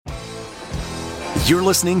You're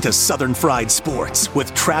listening to Southern Fried Sports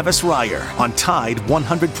with Travis Reier on Tide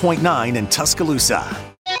 100.9 in Tuscaloosa.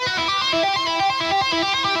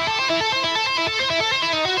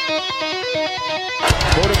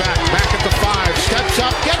 Quarterback back at the 5, steps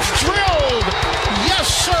up, gets drilled. Yes,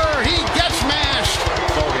 sir, he gets mashed.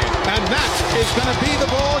 And that is going to be the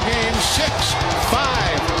ball game. 6, 5,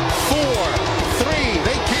 4, 3.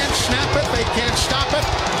 They can't snap it. They can't stop it.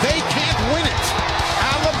 They can't win it.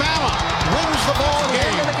 Alabama wins the ball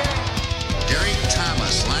game. Derek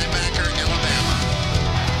Thomas, linebacker, Alabama.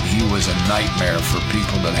 He was a nightmare for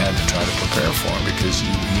people that had to try to prepare for him because he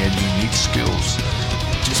had unique skills.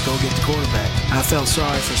 Just go get the quarterback. I felt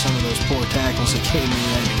sorry for some of those poor tackles that came in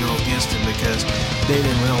and had to go against him because they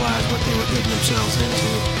didn't realize what they were getting themselves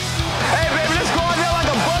into. Hey, baby, let's go out there like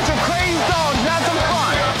a bunch of crazy dogs. Have some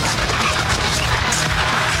fun.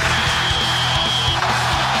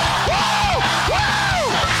 Woo! Woo!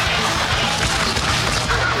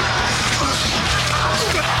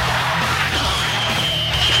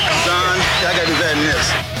 Son, I got to do better than this.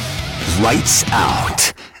 Lights out.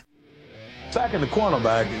 Sacking the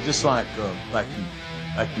cornerback is just like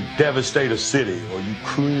you devastate a city, or you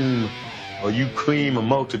cream a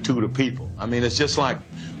multitude of people. I mean, it's just like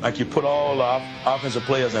you put all the offensive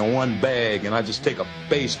players in one bag, and I just take a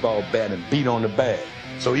baseball bat and beat on the bag.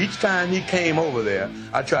 So each time he came over there,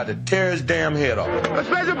 I tried to tear his damn head off. Let's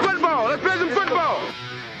play some football. Let's play some football.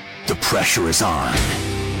 The pressure is on.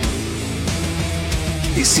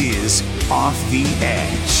 This is Off the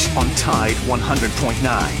Edge on Tide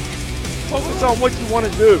 100.9. Focus on what you want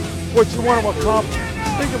to do, what you want to accomplish.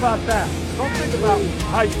 Think about that. Don't think about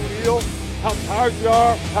how you feel, how tired you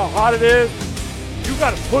are, how hot it is. You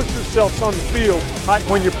got to push yourself on the field like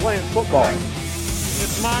when you're playing football.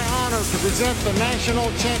 It's my honor to present the national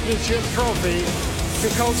championship trophy to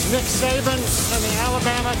Coach Nick Saban and the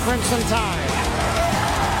Alabama Crimson Tide.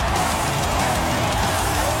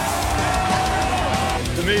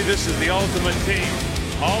 To me, this is the ultimate team.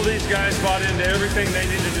 All these guys bought into everything they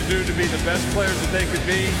needed to do to be the best players that they could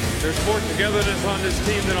be. There's more togetherness on this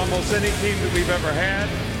team than almost any team that we've ever had.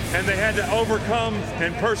 And they had to overcome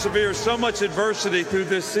and persevere so much adversity through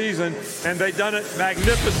this season, and they've done it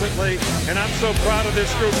magnificently. And I'm so proud of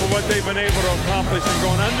this group for what they've been able to accomplish and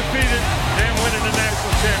going undefeated and winning the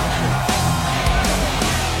national championship.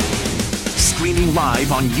 Streaming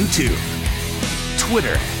live on YouTube,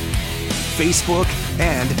 Twitter, Facebook,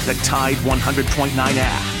 and the Tide 100.9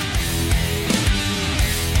 app.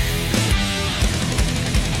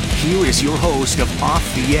 Here is your host of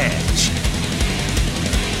Off the Edge,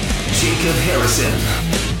 Jacob Harrison.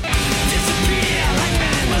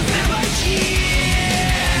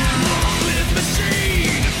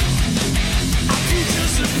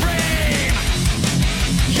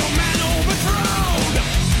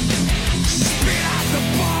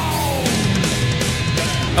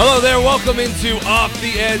 Hello there, welcome into Off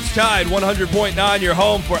the Edge Tide 100.9, your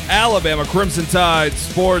home for Alabama Crimson Tide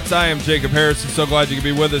sports. I am Jacob Harrison, so glad you could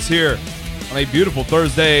be with us here on a beautiful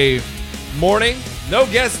Thursday morning. No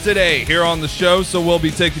guests today here on the show, so we'll be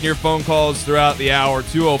taking your phone calls throughout the hour,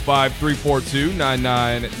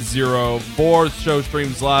 205-342-9904. The show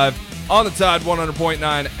streams live on the Tide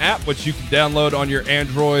 100.9 app, which you can download on your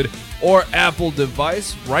Android or Apple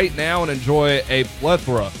device right now and enjoy a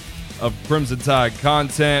plethora of Crimson Tide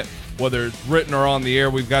content, whether it's written or on the air.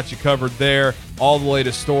 We've got you covered there. All the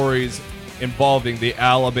latest stories involving the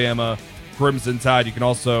Alabama Crimson Tide. You can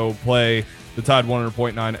also play the Tide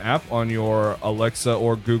 100.9 app on your Alexa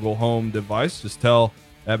or Google Home device. Just tell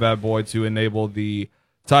that bad boy to enable the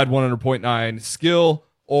Tide 100.9 skill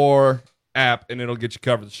or app, and it'll get you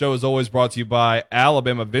covered. The show is always brought to you by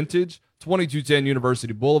Alabama Vintage, 2210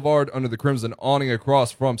 University Boulevard, under the Crimson awning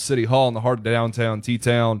across from City Hall in the heart of downtown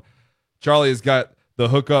T-Town. Charlie has got the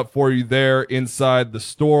hookup for you there inside the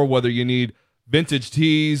store, whether you need vintage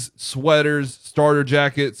tees, sweaters, starter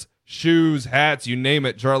jackets, shoes, hats, you name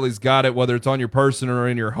it. Charlie's got it, whether it's on your person or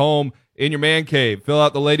in your home, in your man cave. Fill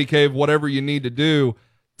out the lady cave, whatever you need to do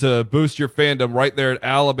to boost your fandom right there at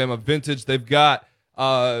Alabama Vintage. They've got,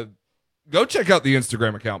 go check out the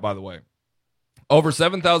Instagram account, by the way. Over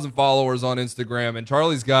 7,000 followers on Instagram, and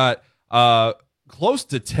Charlie's got close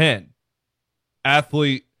to 10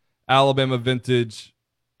 athlete Alabama Vintage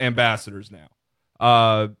ambassadors now.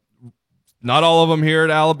 Not all of them here at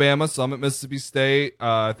Alabama, some at Mississippi State.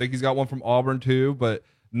 I think he's got one from Auburn too, but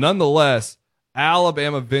nonetheless,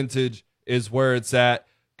 Alabama Vintage is where it's at.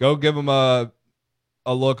 Go give them a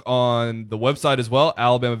look on the website as well,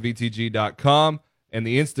 alabamavtg.com, and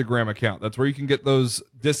the Instagram account. That's where you can get those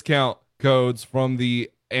discount codes from the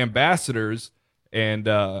ambassadors and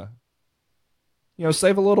save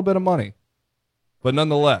a little bit of money. But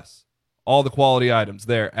nonetheless, all the quality items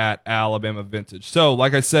there at Alabama Vintage. So,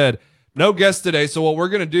 like I said, no guest today. So what we're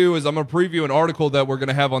going to do is I'm going to preview an article that we're going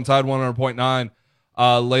to have on Tide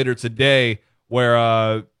 100.9 later today,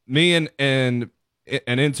 where me and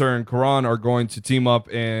an intern, Karan, are going to team up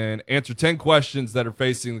and answer 10 questions that are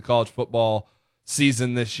facing the college football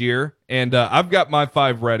season this year. And I've got my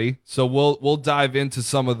 5 ready, so we'll dive into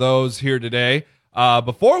some of those here today.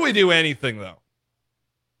 Before we do anything,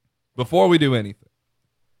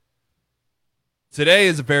 today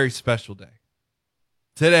is a very special day.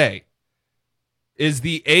 Today is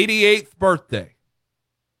the 88th birthday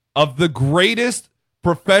of the greatest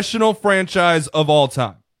professional franchise of all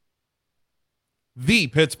time. The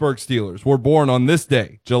Pittsburgh Steelers were born on this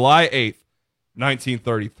day, July 8th,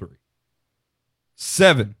 1933.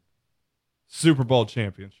 7 Super Bowl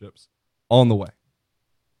championships on the way.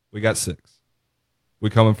 We got 6. We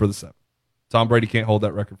coming for the 7th. Tom Brady can't hold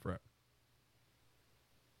that record forever.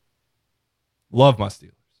 Love my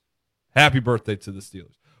Steelers. Happy birthday to the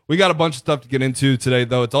Steelers. We got a bunch of stuff to get into today,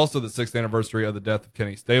 though. It's also the 6th anniversary of the death of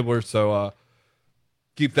Kenny Stabler, so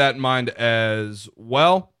keep that in mind as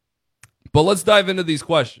well. But let's dive into these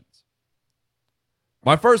questions.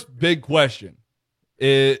 My first big question,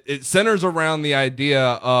 it centers around the idea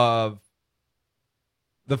of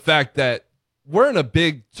the fact that we're in a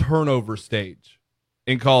big turnover stage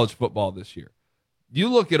in college football this year. You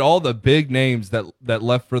look at all the big names that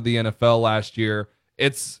left for the NFL last year,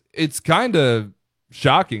 it's kind of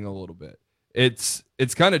shocking a little bit. It's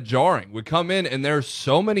kind of jarring. We come in and there's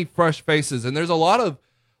so many fresh faces, and there's a lot of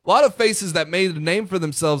faces that made a name for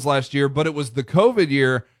themselves last year, but it was the COVID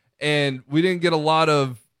year, and we didn't get a lot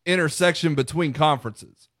of intersection between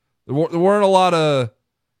conferences. There weren't a lot of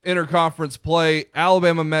interconference play.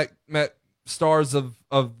 Alabama met stars of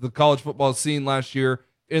the college football scene last year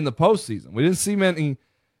in the postseason. We didn't see many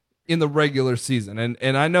in the regular season.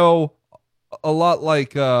 And I know a lot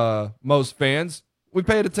like most fans, we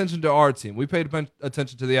paid attention to our team. We paid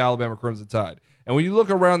attention to the Alabama Crimson Tide. And when you look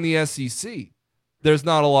around the SEC, there's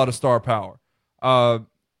not a lot of star power.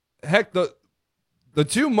 Heck, the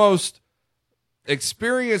 2 most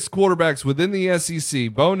experienced quarterbacks within the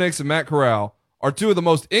SEC, Bo Nix and Matt Corral, are 2 of the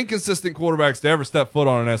most inconsistent quarterbacks to ever step foot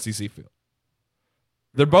on an SEC field.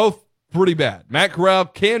 They're both pretty bad. Matt Corral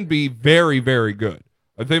can be very, very good.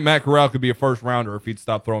 I think Matt Corral could be a first rounder if he'd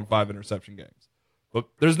stop throwing 5 interception games. But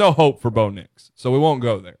there's no hope for Bo Nix, so we won't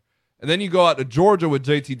go there. And then you go out to Georgia with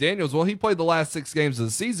JT Daniels. Well, he played the last 6 games of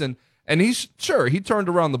the season, and he turned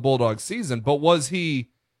around the Bulldogs season, but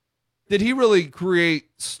did he really create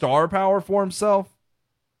star power for himself?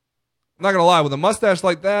 I'm not going to lie, with a mustache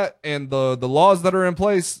like that and the laws that are in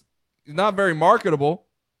place, he's not very marketable.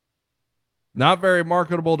 Not very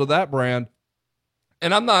marketable to that brand.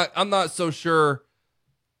 And I'm not so sure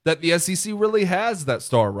that the SEC really has that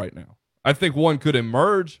star right now. I think one could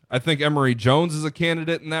emerge. I think Emory Jones is a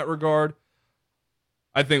candidate in that regard.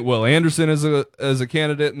 I think Will Anderson is a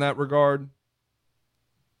candidate in that regard.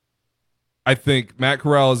 I think Matt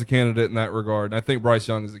Corral is a candidate in that regard. And I think Bryce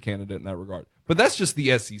Young is a candidate in that regard. But that's just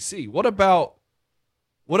the SEC. What about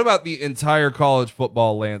the entire college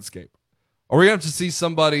football landscape? Are we going to have to see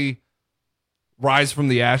somebody rise from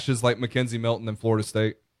the ashes like Mackenzie Milton in Florida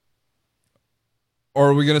State? Or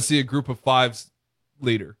are we going to see a group of 5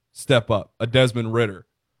 leader step up, a Desmond Ridder?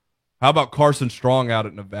 How about Carson Strong out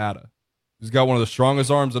at Nevada? He's got one of the strongest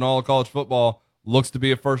arms in all of college football, looks to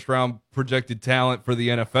be a first-round projected talent for the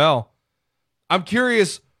NFL. I'm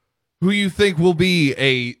curious who you think will be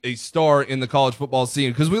a star in the college football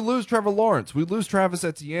scene, because we lose Trevor Lawrence, we lose Travis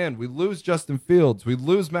Etienne, we lose Justin Fields, we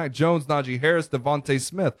lose Mac Jones, Najee Harris, Devontae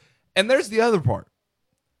Smith. And there's the other part,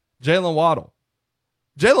 Jalen Waddle.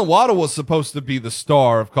 Jalen Waddle was supposed to be the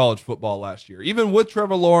star of college football last year. Even with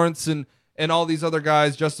Trevor Lawrence and all these other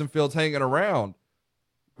guys, Justin Fields hanging around,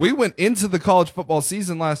 we went into the college football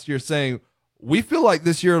season last year saying, we feel like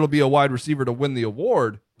this year it'll be a wide receiver to win the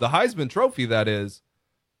award, the Heisman Trophy, that is.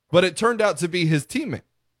 But it turned out to be his teammate.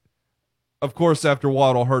 Of course, after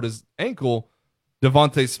Waddle hurt his ankle,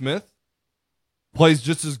 Devontae Smith plays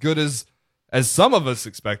just as good as some of us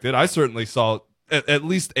expected. I certainly saw at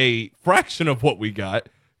least a fraction of what we got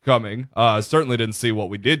coming. Certainly didn't see what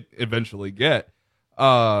we did eventually get.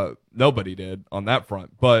 Nobody did on that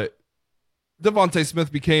front. But Devontae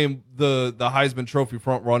Smith became the Heisman Trophy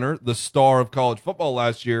front runner, the star of college football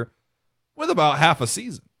last year, with about half a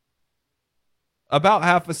season.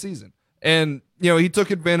 And, he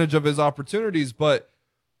took advantage of his opportunities. But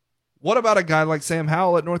what about a guy like Sam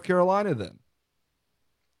Howell at North Carolina then?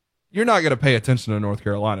 You're not going to pay attention to North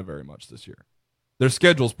Carolina very much this year. Their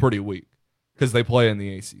schedule's pretty weak because they play in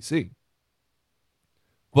the ACC.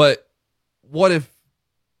 But what if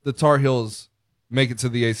the Tar Heels make it to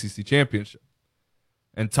the ACC championship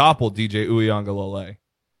and topple DJ Uiagalelei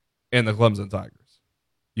and the Clemson Tigers?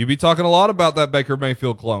 You'd be talking a lot about that Baker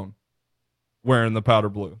Mayfield clone wearing the powder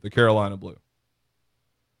blue, the Carolina blue.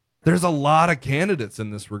 There's a lot of candidates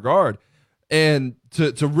in this regard. And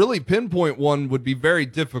to really pinpoint one would be very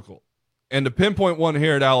difficult. And to pinpoint one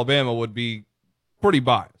here at Alabama would be pretty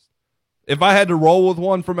biased. If I had to roll with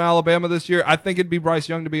one from Alabama this year, I think it'd be Bryce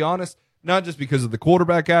Young, to be honest. Not just because of the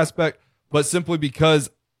quarterback aspect, but simply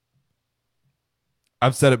because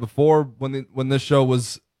I've said it before when this show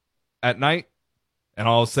was at night, and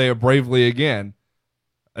I'll say it bravely again.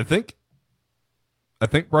 I think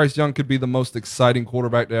Bryce Young could be the most exciting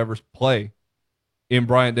quarterback to ever play in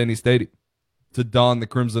Bryant-Denny Stadium, to don the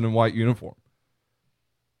crimson and white uniform.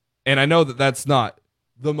 And I know that that's not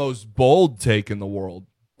the most bold take in the world,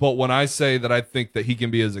 but when I say that I think that he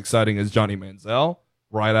can be as exciting as Johnny Manziel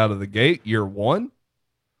right out of the gate, year one,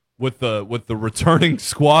 with the returning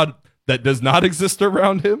squad that does not exist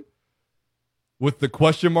around him, with the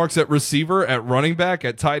question marks at receiver, at running back,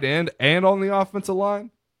 at tight end, and on the offensive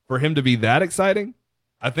line, for him to be that exciting,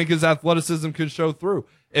 I think his athleticism could show through.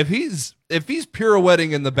 If he's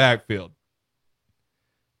pirouetting in the backfield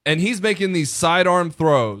and he's making these sidearm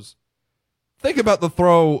throws, think about the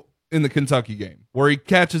throw in the Kentucky game where he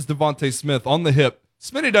catches Devontae Smith on the hip.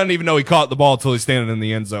 Smitty doesn't even know he caught the ball until he's standing in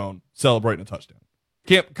the end zone celebrating a touchdown.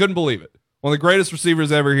 Couldn't believe it. One of the greatest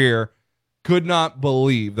receivers ever here. Could not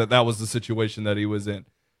believe that was the situation that he was in.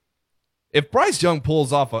 If Bryce Young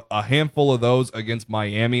pulls off a handful of those against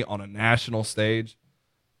Miami on a national stage,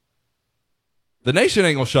 the nation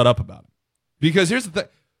ain't going to shut up about him. Because here's the thing.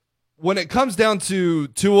 When it comes down to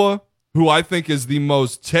Tua, who I think is the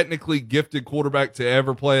most technically gifted quarterback to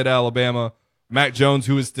ever play at Alabama, Mac Jones,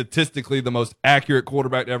 who is statistically the most accurate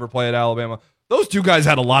quarterback to ever play at Alabama, those two guys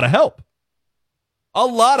had a lot of help. A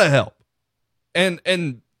lot of help.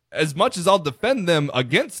 And as much as I'll defend them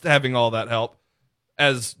against having all that help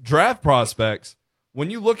as draft prospects, when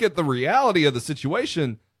you look at the reality of the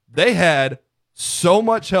situation, they had so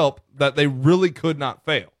much help that they really could not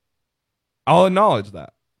fail. I'll acknowledge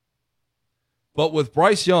that. But with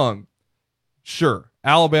Bryce Young, sure,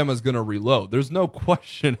 Alabama's going to reload. There's no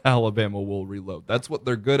question Alabama will reload. That's what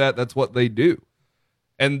they're good at. That's what they do.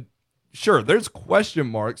 And sure, there's question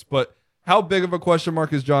marks, but how big of a question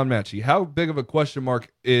mark is John Mechie? How big of a question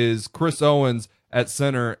mark is Chris Owens at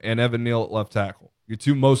center and Evan Neal at left tackle? Your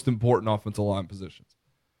two most important offensive line positions.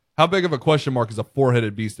 How big of a question mark is a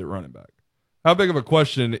four-headed beast at running back? How big of a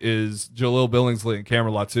question is Jaleel Billingsley and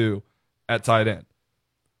Cameron Latu at tight end?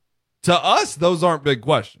 To us, those aren't big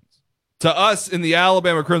questions. To us in the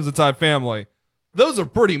Alabama Crimson Tide family, those are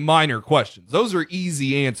pretty minor questions. Those are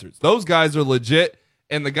easy answers. Those guys are legit,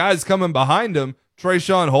 and the guys coming behind them,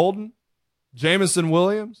 Trayshawn Holden, Jamison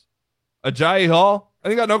Williams, Ajayi Hall, I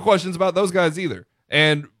ain't got no questions about those guys either.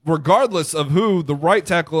 And regardless of who the right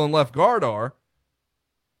tackle and left guard are,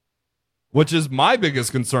 which is my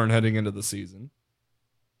biggest concern heading into the season,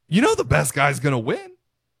 you know the best guy's going to win.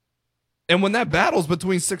 And when that battle's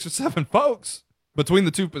between 6 or 7 folks, between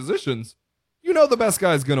the two positions, you know the best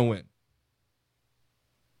guy's going to win.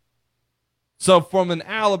 So from an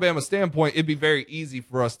Alabama standpoint, it'd be very easy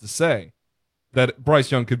for us to say that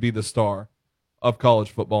Bryce Young could be the star of college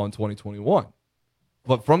football in 2021.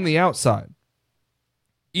 But from the outside,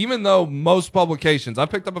 even though most publications, I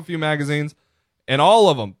picked up a few magazines, and all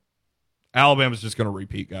of them, Alabama's just going to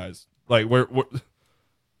repeat, guys. Like,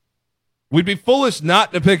 we'd be foolish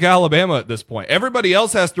not to pick Alabama at this point. Everybody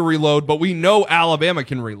else has to reload, but we know Alabama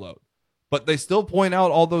can reload. But they still point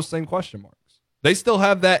out all those same question marks. They still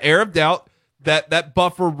have that air of doubt, that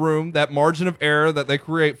buffer room, that margin of error that they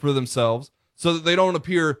create for themselves so that they don't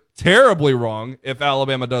appear terribly wrong if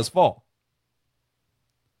Alabama does fall.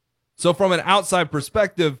 So from an outside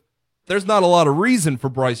perspective, there's not a lot of reason for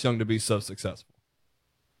Bryce Young to be so successful.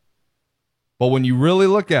 But when you really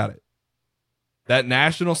look at it, that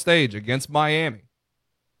national stage against Miami,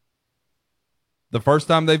 the first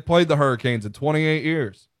time they've played the Hurricanes in 28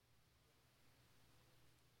 years,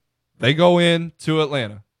 they go into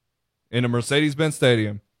Atlanta, in a Mercedes-Benz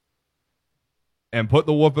Stadium, and put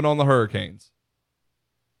the whooping on the Hurricanes.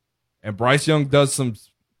 And Bryce Young does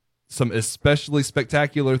some especially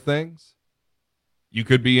spectacular things. You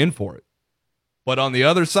could be in for it. But on the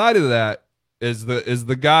other side of that is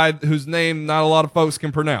the guy whose name not a lot of folks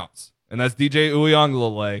can pronounce, and that's DJ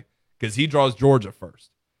Uiagalelei, because he draws Georgia first.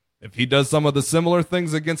 If he does some of the similar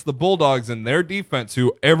things against the Bulldogs and their defense,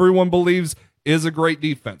 who everyone believes is a great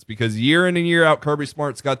defense, because year in and year out, Kirby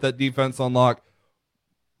Smart's got that defense on lock,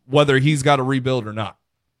 whether he's got to rebuild or not.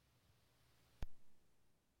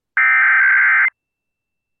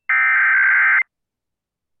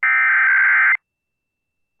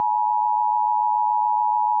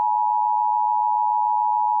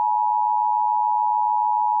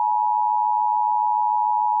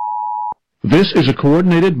 This is a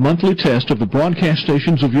coordinated monthly test of the broadcast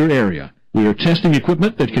stations of your area. We are testing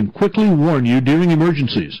equipment that can quickly warn you during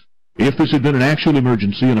emergencies. If this had been an actual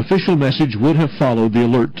emergency, an official message would have followed the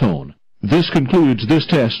alert tone. This concludes this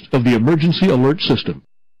test of the emergency alert system.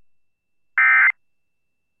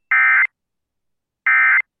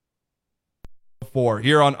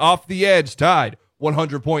 Here on Off the Edge, Tide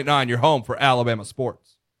 100.9, your home for Alabama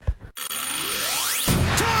sports.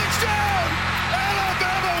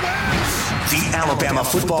 The Alabama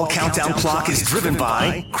football countdown clock is driven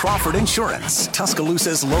by Crawford Insurance,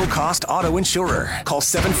 Tuscaloosa's low-cost auto insurer. Call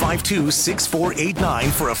 752-6489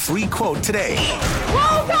 for a free quote today.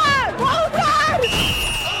 Roll Tide! Roll Tide!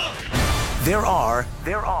 There are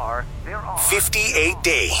 58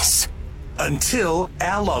 days until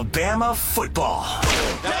Alabama football.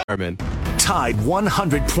 Tide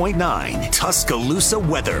 100.9 Tuscaloosa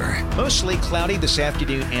weather. Mostly cloudy this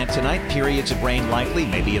afternoon and tonight. Periods of rain likely.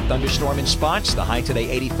 Maybe a thunderstorm in spots. The high today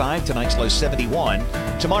 85. Tonight's low 71.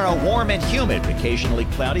 Tomorrow warm and humid. Occasionally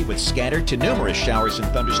cloudy with scattered to numerous showers and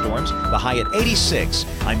thunderstorms. The high at 86.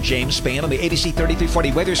 I'm James Spann on the ABC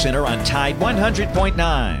 3340 Weather Center on Tide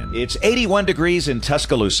 100.9. It's 81 degrees in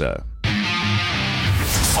Tuscaloosa.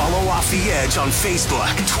 Follow Off the Edge on Facebook,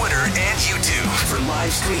 Twitter, and YouTube for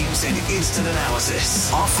live streams and instant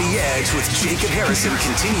analysis. Off the Edge with Jacob Harrison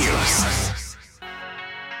continues.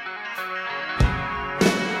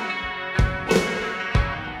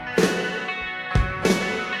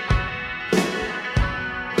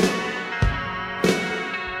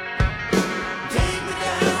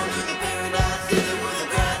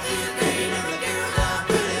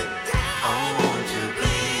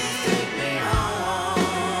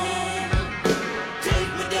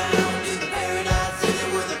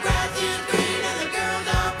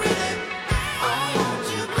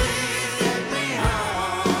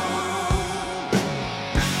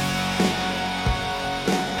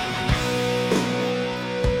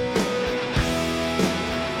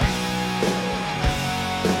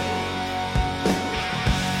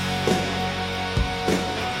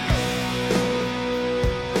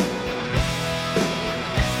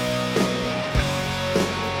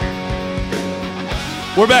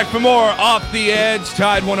 We're back for more Off the Edge,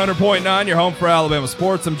 Tide 100.9, your home for Alabama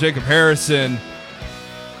sports. I'm Jacob Harrison.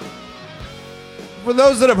 For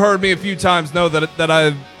those that have heard me a few times know that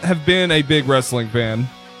I have been a big wrestling fan.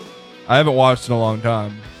 I haven't watched in a long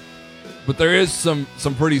time. But there is some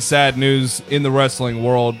pretty sad news in the wrestling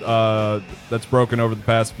world that's broken over the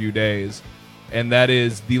past few days. And that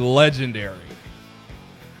is the legendary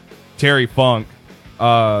Terry Funk,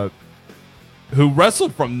 who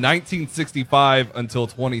wrestled from 1965 until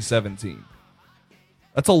 2017.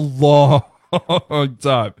 That's a long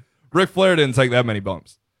time. Ric Flair didn't take that many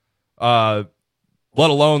bumps, let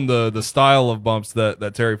alone the style of bumps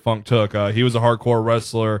that Terry Funk took. He was a hardcore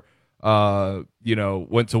wrestler,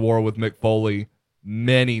 went to war with Mick Foley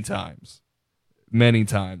many times.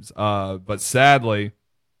 But sadly,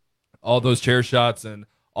 all those chair shots and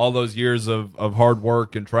all those years of hard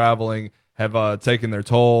work and traveling have taken their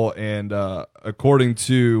toll, and according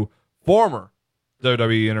to former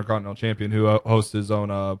WWE Intercontinental Champion who hosts his own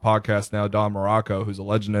podcast now, Don Morocco, who's a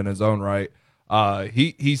legend in his own right,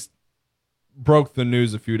 he's broke the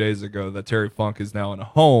news a few days ago that Terry Funk is now in a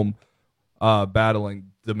home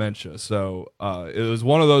battling dementia. So it was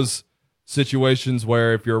one of those situations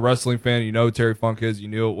where if you're a wrestling fan, you know who Terry Funk is, you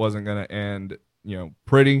knew it wasn't going to end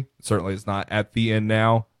pretty. Certainly it's not at the end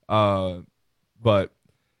now, but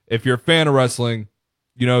if you're a fan of wrestling,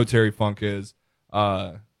 you know who Terry Funk is,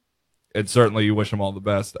 and certainly you wish him all the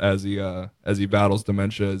best as he battles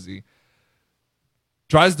dementia, as he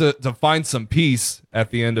tries to find some peace at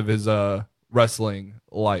the end of his wrestling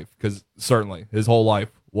life, because certainly his whole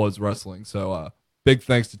life was wrestling. So big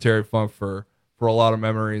thanks to Terry Funk for a lot of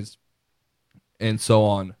memories and so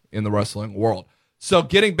on in the wrestling world. So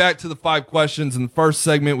getting back to the 5 questions, in the first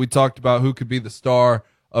segment we talked about who could be the star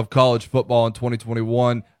of college football in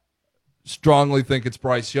 2021. Strongly think it's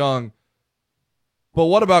Bryce Young. But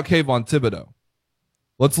what about Kayvon Thibodeau?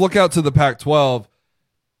 Let's look out to the Pac-12.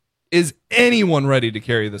 Is anyone ready to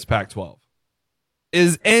carry this Pac-12?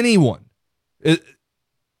 Is anyone?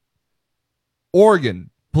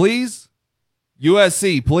 Oregon, please.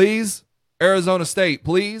 USC, please. Arizona State,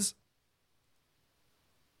 please.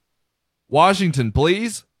 Washington,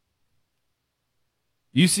 please.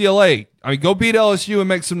 UCLA, go beat LSU and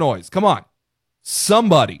make some noise. Come on.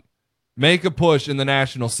 Somebody make a push in the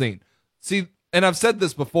national scene. See, and I've said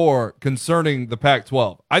this before concerning the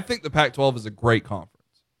Pac-12. I think the Pac-12 is a great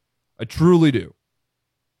conference. I truly do.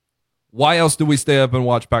 Why else do we stay up and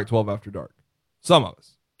watch Pac-12 after dark? Some of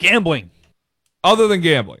us. Gambling. Other than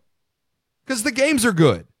gambling. Because the games are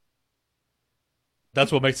good.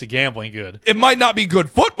 That's what makes the gambling good. It might not be good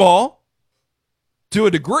football to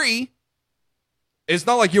a degree. It's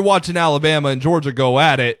not like you're watching Alabama and Georgia go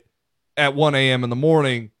at it at 1 a.m. in the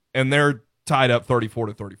morning and they're tied up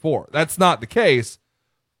 34-34. That's not the case.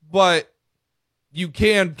 But you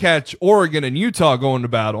can catch Oregon and Utah going to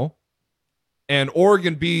battle, and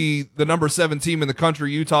Oregon be the number 7 team in the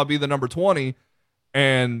country, Utah be the number 20,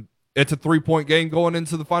 and it's a 3-point game going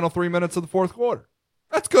into the final 3 minutes of the fourth quarter.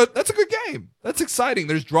 That's good. That's a good game. That's exciting.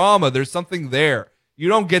 There's drama. There's something there. You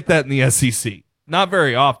don't get that in the SEC. Not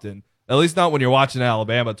very often. At least not when you're watching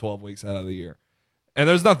Alabama 12 weeks out of the year. And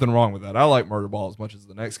there's nothing wrong with that. I like murder ball as much as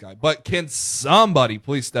the next guy. But can somebody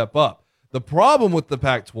please step up? The problem with the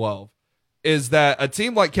Pac-12 is that a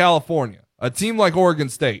team like California, a team like Oregon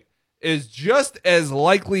State, is just as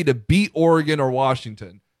likely to beat Oregon or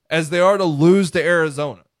Washington as they are to lose to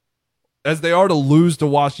Arizona, as they are to lose to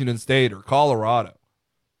Washington State or Colorado.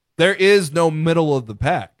 There is no middle of the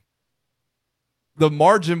pack. The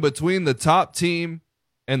margin between the top team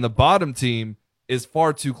and the bottom team is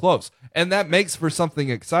far too close. And that makes for something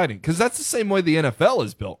exciting because that's the same way the NFL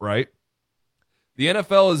is built, right? The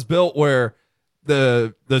NFL is built where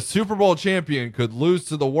the Super Bowl champion could lose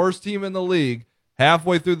to the worst team in the league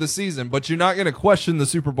halfway through the season, but you're not going to question the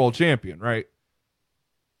Super Bowl champion, right?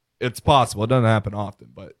 It's possible. It doesn't happen often,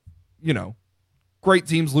 but, you know, great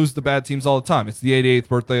teams lose to bad teams all the time. It's the 88th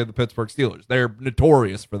birthday of the Pittsburgh Steelers. They're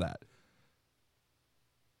notorious for that.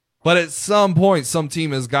 But at some point, some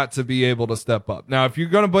team has got to be able to step up. Now, if you're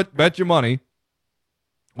going to bet your money,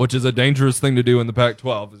 which is a dangerous thing to do in the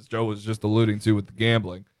Pac-12, as Joe was just alluding to with the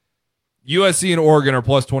gambling, USC and Oregon are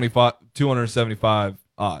plus 275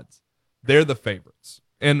 odds. They're the favorites.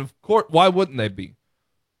 And, of course, why wouldn't they be?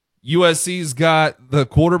 USC's got the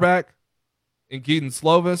quarterback in Keaton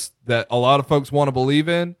Slovis that a lot of folks want to believe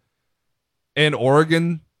in. And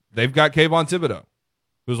Oregon, they've got Kayvon Thibodeau,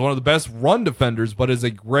 who's one of the best run defenders, but is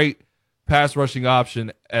a great pass rushing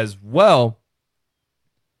option as well.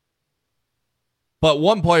 But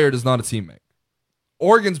one player does not a teammate.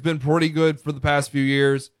 Oregon's been pretty good for the past few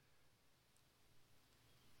years.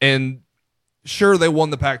 And sure, they won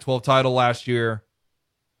the Pac-12 title last year.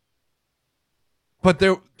 But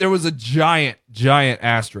there was a giant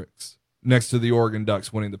asterisk next to the Oregon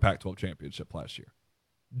Ducks winning the Pac-12 championship last year.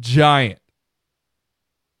 Giant.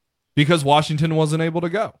 Because Washington wasn't able to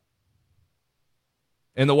go.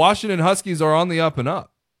 And the Washington Huskies are on the up and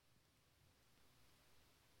up.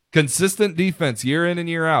 Consistent defense year in and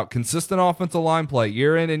year out. Consistent offensive line play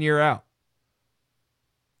year in and year out.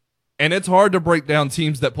 And it's hard to break down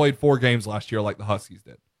teams that played 4 games last year like the Huskies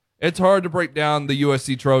did. It's hard to break down the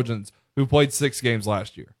USC Trojans who played 6 games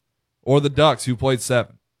last year. Or the Ducks who played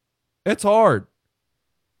 7. It's hard.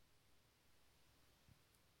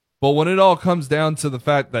 But when it all comes down to the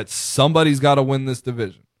fact that somebody's got to win this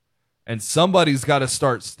division and somebody's got to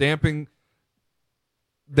start stamping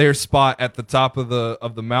their spot at the top of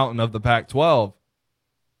the mountain of the Pac-12,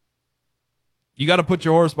 you got to put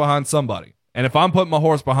your horse behind somebody. And if I'm putting my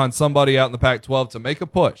horse behind somebody out in the Pac-12 to make a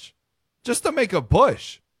push, just to make a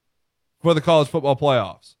push for the college football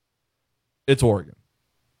playoffs, it's Oregon.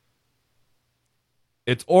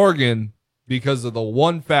 It's Oregon because of the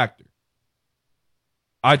one factor.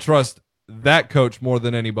 I trust that coach more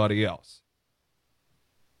than anybody else.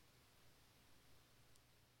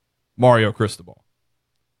 Mario Cristobal.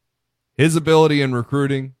 His ability in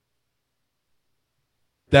recruiting,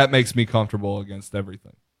 that makes me comfortable against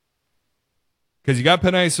everything. Because you got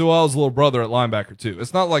Penei Sewell's little brother at linebacker, too.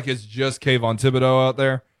 It's not like it's just Kayvon Thibodeau out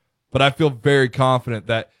there, but I feel very confident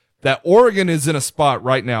that Oregon is in a spot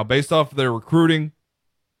right now, based off of their recruiting,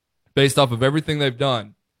 based off of everything they've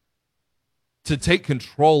done, to take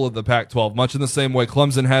control of the Pac-12, much in the same way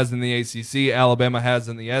Clemson has in the ACC, Alabama has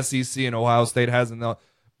in the SEC, and Ohio State has in the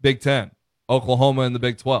Big Ten, Oklahoma in the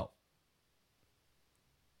Big 12.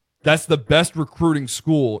 That's the best recruiting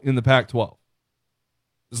school in the Pac-12.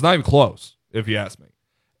 It's not even close, if you ask me.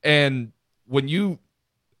 And when you,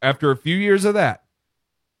 after a few years of that,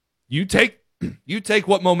 you take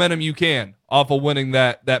what momentum you can off of winning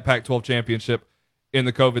that Pac-12 championship in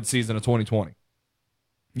the COVID season of 2020.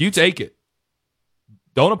 You take it.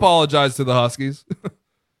 Don't apologize to the Huskies.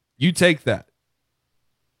 You take that.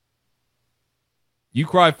 You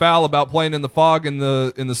cry foul about playing in the fog in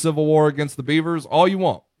the Civil War against the Beavers all you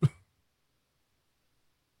want.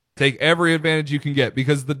 Take every advantage you can get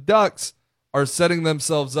because the Ducks are setting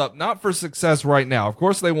themselves up not for success right now. Of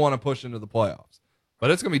course they want to push into the playoffs,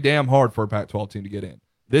 but it's going to be damn hard for a Pac-12 team to get in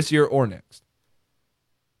this year or next.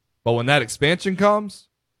 But when that expansion comes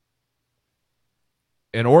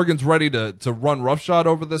and Oregon's ready to run roughshod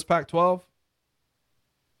over this Pac-12,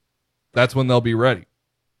 That's when they'll be ready.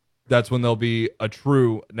 That's when they'll be a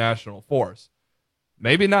true national force.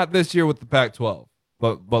 Maybe not this year with the Pac-12,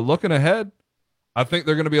 but looking ahead, I think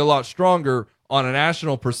they're going to be a lot stronger on a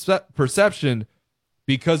national perception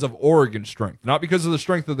because of Oregon's strength, not because of the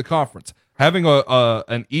strength of the conference. Having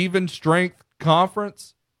an even strength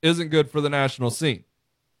conference isn't good for the national scene.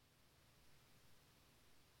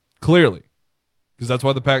 Clearly, because that's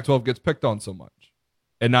why the Pac-12 gets picked on so much,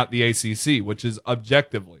 and not the ACC, which is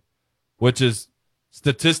objectively, which is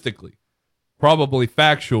statistically, probably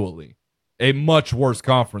factually, a much worse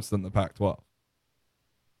conference than the Pac-12.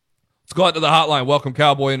 Let's go out to the hotline. Welcome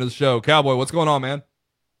Cowboy into the show. Cowboy, what's going on, man?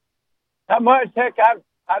 Not much. Heck,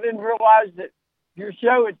 I didn't realize that your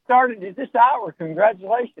show had started at this hour.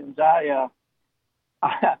 Congratulations. I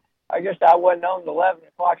guess I wasn't on the 11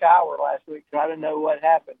 o'clock hour last week, so I didn't know what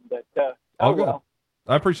happened. But all good. Well.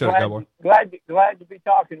 I appreciate it, Cowboy. Glad to be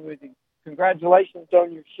talking with you. Congratulations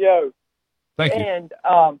on your show. Thank you. And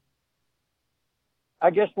I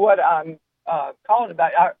guess what I'm calling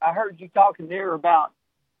about, I heard you talking there about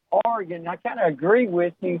Oregon. I kind of agree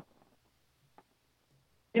with you.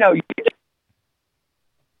 You know, you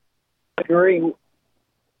agree.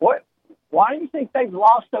 Why do you think they've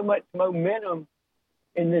lost so much momentum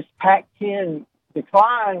in this Pac-10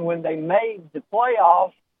 decline when they made the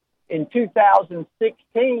playoffs in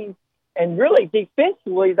 2016? And really,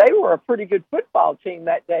 defensively, they were a pretty good football team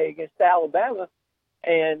that day against Alabama.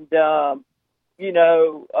 And,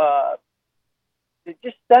 it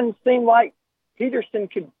just doesn't seem like Peterson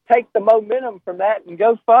could take the momentum from that and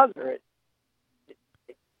go further.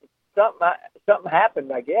 Something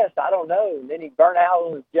happened, I guess. I don't know. And then he burnt out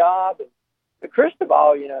on his job. But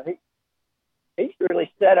Cristobal, he's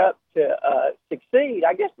really set up to succeed.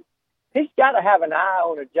 I guess he's got to have an eye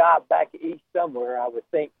on a job back east somewhere, I would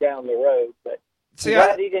think, down the road. But I'm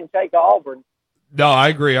glad he didn't take Auburn. No, I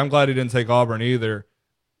agree. I'm glad he didn't take Auburn either.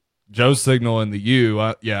 Joe's signal in the U.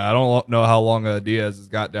 I don't know how long Diaz has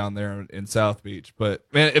got down there in South Beach. But,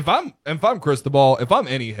 man, if I'm Cristobal, if I'm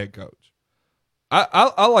any head coach,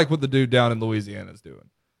 I like what the dude down in Louisiana is doing.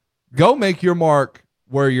 Go make your mark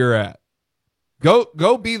where you're at.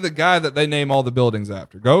 Go be the guy that they name all the buildings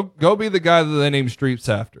after. Go be the guy that they name streets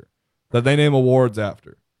after, that they name awards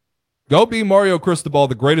after. Go be Mario Cristobal,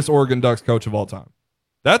 the greatest Oregon Ducks coach of all time.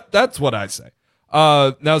 That's what I say.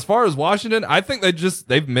 Now, as far as Washington, I think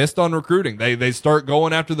they've missed on recruiting. They start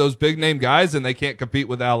going after those big name guys, and they can't compete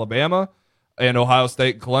with Alabama and Ohio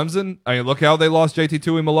State and Clemson. I mean, look how they lost JT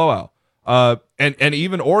Tuimoloau. And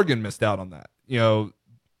even Oregon missed out on that.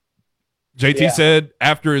 JT said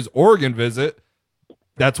after his Oregon visit,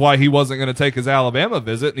 that's why he wasn't going to take his Alabama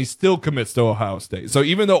visit, and he still commits to Ohio State. So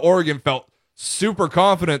even though Oregon felt super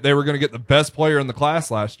confident they were going to get the best player in the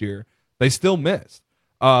class last year, they still missed.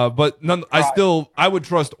 I would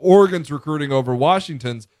trust Oregon's recruiting over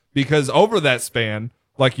Washington's, because over that span,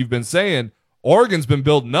 like you've been saying, Oregon's been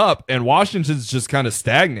building up and Washington's just kind of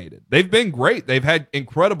stagnated. They've been great. They've had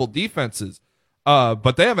incredible defenses,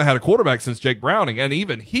 but they haven't had a quarterback since Jake Browning, and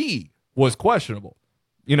even he was questionable.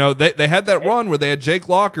 They had that run where they had Jake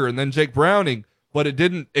Locker and then Jake Browning, but it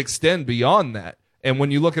didn't extend beyond that. And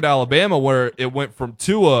when you look at Alabama, where it went from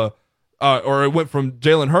Jalen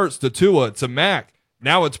Hurts to Tua to Mac,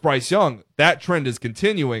 now it's Bryce Young. That trend is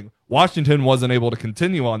continuing. Washington wasn't able to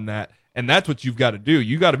continue on that, and that's what you've got to do.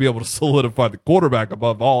 You got to be able to solidify the quarterback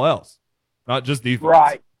above all else, not just defense.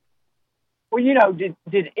 Right. Well, did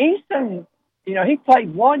Easton, he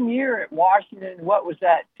played 1 year at Washington. What was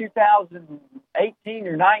that, 2018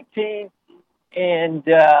 or 19? And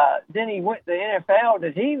then he went to the NFL.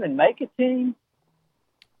 Did he even make a team?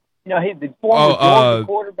 He the former Georgia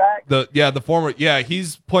quarterback. The former. Yeah,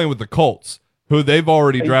 he's playing with the Colts, who they've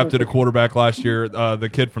already drafted a quarterback last year, the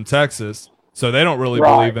kid from Texas. So they don't really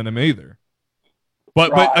believe in him either.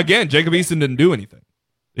 But again, Jacob Eason didn't do anything.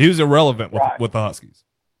 He was irrelevant with the Huskies.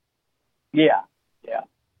 Yeah.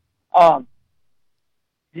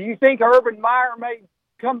 Do you think Urban Meyer may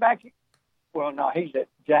come back? Well, no, he's at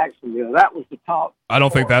Jacksonville. That was the talk. I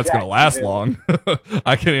don't think that's going to last long.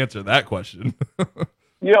 I can answer that question.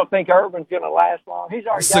 You don't think Urban's going to last long? He's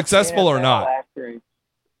already successful or not.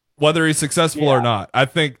 Whether he's successful or not, I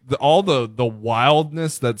think all the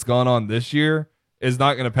wildness that's gone on this year is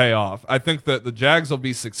not going to pay off. I think that the Jags will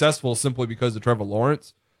be successful simply because of Trevor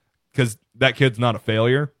Lawrence, because that kid's not a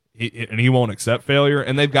failure, and he won't accept failure,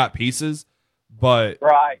 and they've got pieces. But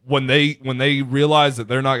when they realize that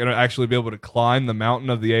they're not going to actually be able to climb the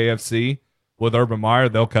mountain of the AFC with Urban Meyer,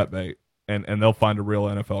 they'll cut bait, and they'll find a real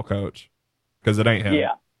NFL coach, because it ain't him.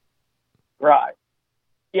 Yeah, right.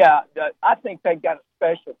 Yeah, I think they've got a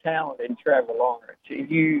special talent in Trevor Lawrence.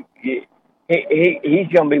 he's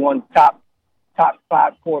going to be one of the top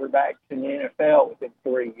 5 quarterbacks in the NFL within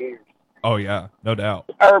 3 years. Oh yeah, no doubt.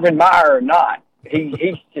 Urban Meyer or not, he's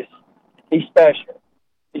special.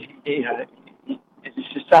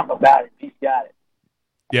 It's just something about him. He's got it.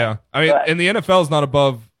 Yeah, I mean, and the NFL is not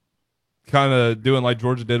above kind of doing like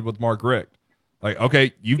Georgia did with Mark Richt. Like,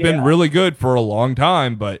 okay, you've been really good for a long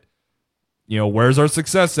time, but where's our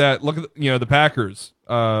success at? Look at the Packers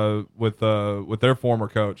with their former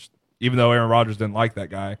coach. Even though Aaron Rodgers didn't like that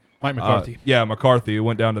guy, Mike McCarthy. McCarthy, who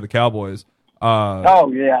went down to the Cowboys. I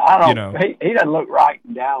don't. He doesn't look right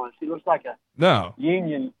in Dallas. He looks like a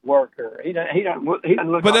union worker. He doesn't look.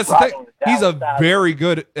 But that's right the thing. He's a very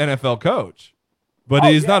good NFL coach, but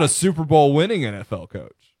he's not a Super Bowl winning NFL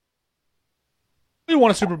coach. He won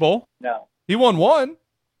a Super Bowl. No, he won one,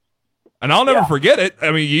 and I'll never forget it. I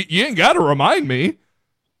mean, you ain't got to remind me.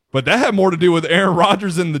 But that had more to do with Aaron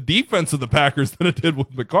Rodgers and the defense of the Packers than it did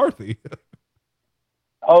with McCarthy.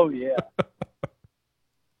 Oh yeah,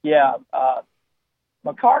 yeah.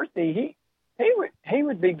 McCarthy, he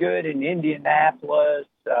would be good in Indianapolis.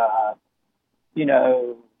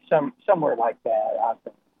 Somewhere like that. I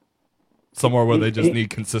think. Somewhere where they just need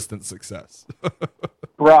consistent success.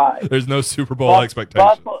 Right. There's no Super Bowl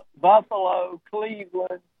expectations. Buffalo,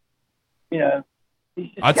 Cleveland. He's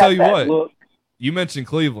just I tell you what. Look. You mentioned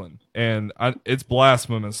Cleveland, and it's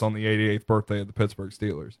blasphemous on the 88th birthday of the Pittsburgh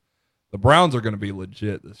Steelers. The Browns are going to be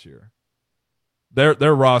legit this year.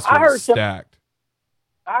 Their roster is stacked.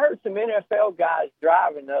 I heard some NFL guys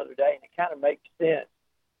driving the other day, and it kind of makes sense.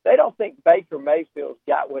 They don't think Baker Mayfield's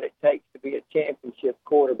got what it takes to be a championship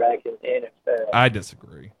quarterback in the NFL. I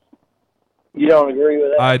disagree. You don't agree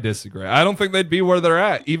with that? I disagree. I don't think they'd be where they're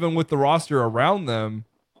at, even with the roster around them,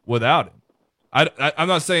 without him. I'm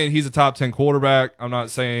not saying he's a top 10 quarterback. I'm not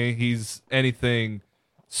saying he's anything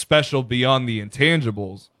special beyond the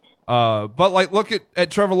intangibles. But like, look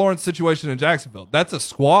at Trevor Lawrence's situation in Jacksonville. That's a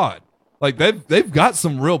squad. Like they've got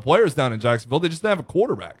some real players down in Jacksonville. They just don't have a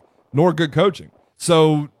quarterback nor good coaching.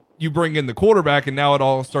 So you bring in the quarterback, and now it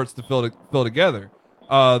all starts to fill together.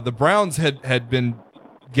 The Browns had been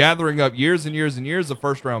gathering up years and years and years of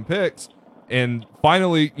first round picks. And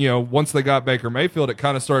finally, once they got Baker Mayfield, it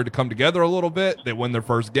kind of started to come together a little bit. They win their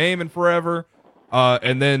first game in forever.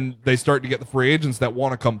 And then they start to get the free agents that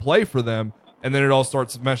want to come play for them. And then it all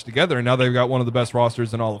starts to mesh together. And now they've got one of the best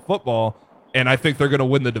rosters in all of football. And I think they're going to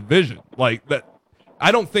win the division. Like that.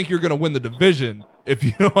 I don't think you're going to win the division if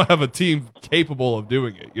you don't have a team capable of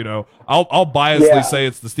doing it. I'll biasly say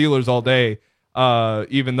it's the Steelers all day,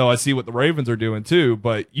 even though I see what the Ravens are doing too.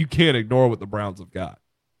 But you can't ignore what the Browns have got.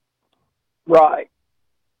 Right.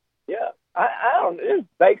 Yeah. I don't. It's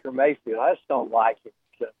Baker Mayfield. I just don't like him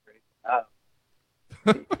for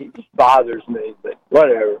some reason. He just bothers me. But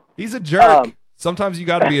whatever. He's a jerk. Sometimes you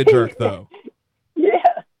got to be a jerk, though. Yeah.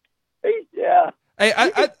 Hey,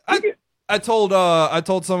 I told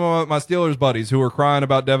some of my Steelers buddies who were crying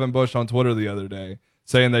about Devin Bush on Twitter the other day,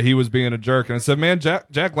 saying that he was being a jerk, and I said, man,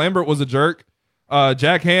 Jack Lambert was a jerk.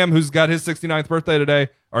 Jack Ham, who's got his 69th birthday today,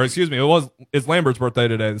 or excuse me, it's Lambert's birthday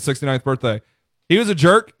today, the 69th birthday. He was a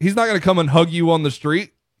jerk. He's not going to come and hug you on the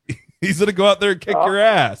street. He's going to go out there and kick your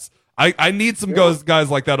ass. I need some guys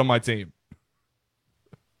like that on my team.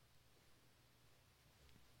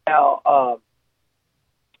 Now,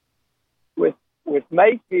 with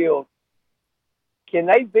Mayfield, can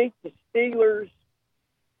they beat the Steelers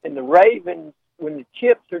and the Ravens when the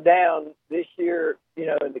chips are down this year,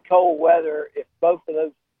 in the cold weather, if both of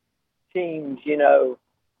those teams,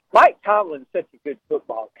 Mike Tomlin's such a good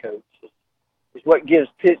football coach is what gives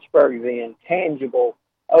Pittsburgh the intangible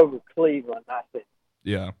over Cleveland, I think.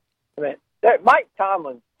 Yeah. I mean, Mike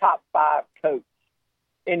Tomlin's top 5 coach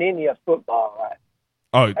in any of football, right?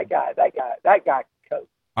 Oh, that guy can coach.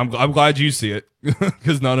 I'm glad you see it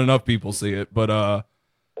because not enough people see it. But I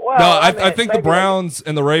think the Browns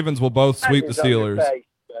and the Ravens will both sweep the Steelers,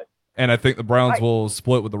 and I think the Browns will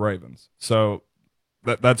split with the Ravens. So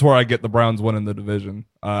that's where I get the Browns winning the division.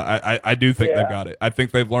 I do think they've got it. I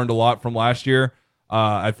think they've learned a lot from last year.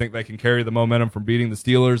 I think they can carry the momentum from beating the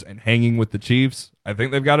Steelers and hanging with the Chiefs. I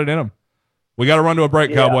think they've got it in them. We got to run to a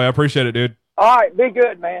break, Cowboy. I appreciate it, dude. All right, be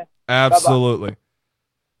good, man. Absolutely. Bye-bye.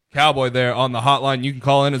 Cowboy there on the hotline. You can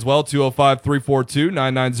call in as well,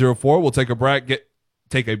 205-342-9904. We'll take a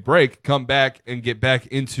break, come back, and get back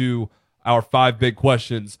into our 5 big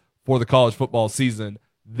questions for the college football season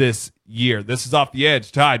this year. This is Off the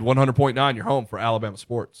Edge, Tide 100.9, your home for Alabama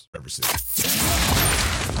sports.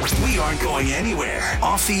 We aren't going anywhere.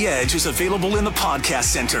 Off the Edge is available in the podcast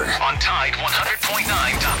center on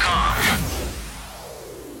Tide100.9.com.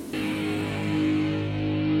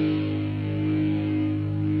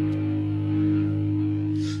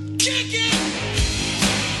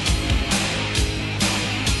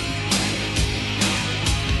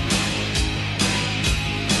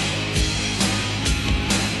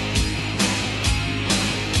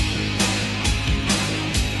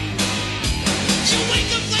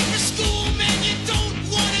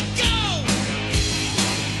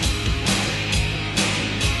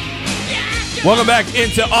 Welcome back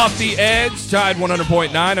into Off the Edge, Tide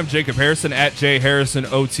 100.9. I'm Jacob Harrison at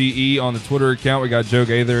JHarrisonOTE on the Twitter account. We got Joe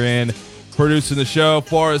Gaither in producing the show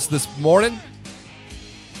for us this morning.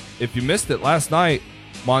 If you missed it last night,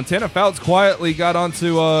 Montana Fouts quietly got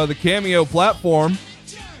onto the Cameo platform.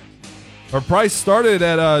 Her price started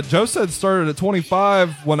at, Joe said started at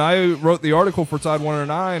 $25. When I wrote the article for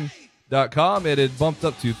Tide109.com, it had bumped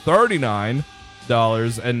up to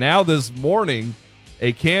 $39. And now this morning,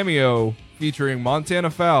 a Cameo featuring Montana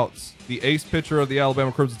Fouts, the ace pitcher of the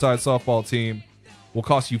Alabama Crimson Tide softball team, will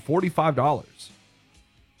cost you $45.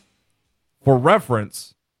 For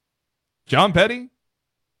reference, John Petty,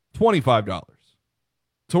 $25.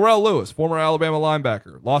 Terrell Lewis, former Alabama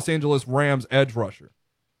linebacker, Los Angeles Rams edge rusher,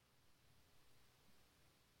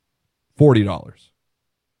 $40.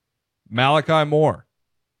 Malachi Moore,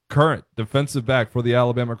 current defensive back for the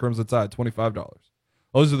Alabama Crimson Tide, $25.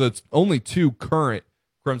 Those are the only two current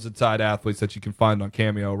Crimson Tide athletes that you can find on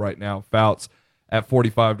Cameo right now. Fouts at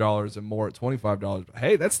 $45 and Moore at $25. But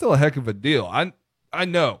hey, that's still a heck of a deal. I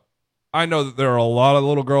know that there are a lot of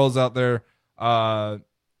little girls out there, that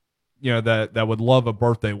would love a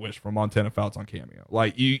birthday wish from Montana Fouts on Cameo.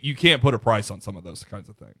 Like you can't put a price on some of those kinds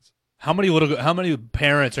of things. How many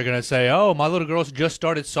parents are going to say, "Oh, my little girl's just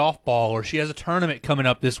started softball, or she has a tournament coming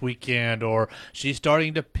up this weekend, or she's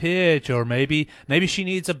starting to pitch, or maybe she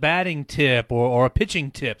needs a batting tip or a pitching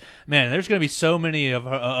tip." Man, there's going to be so many of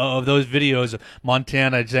those videos of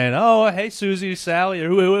Montana saying, "Oh, hey, Susie, Sally, or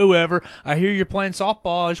whoever, I hear you're playing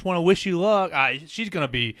softball. I just want to wish you luck." She's going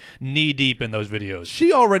to be knee deep in those videos.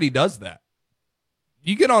 She already does that.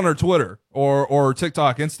 You get on her Twitter or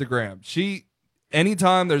TikTok, Instagram.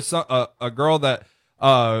 Anytime there's a girl that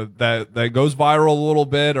goes viral a little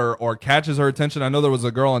bit or catches her attention. I know there was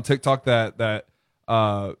a girl on TikTok that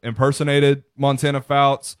impersonated Montana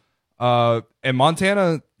Fouts, and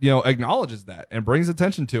Montana acknowledges that and brings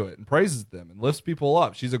attention to it and praises them and lifts people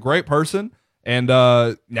up. She's a great person, and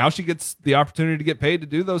now she gets the opportunity to get paid to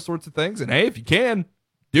do those sorts of things. And hey, if you can,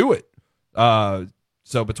 do it.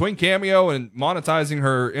 So between Cameo and monetizing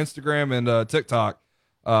her Instagram and TikTok,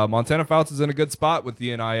 Montana Fouts is in a good spot with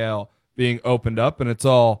the NIL being opened up, and it's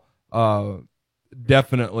all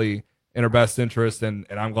definitely in her best interest. And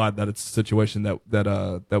I'm glad that it's a situation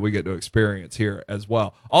that we get to experience here as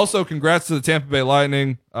well. Also, congrats to the Tampa Bay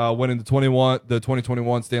Lightning winning the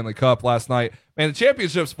 2021 Stanley Cup last night. Man, the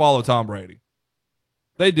championships follow Tom Brady.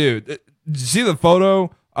 They do. Did you see the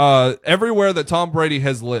photo? Everywhere that Tom Brady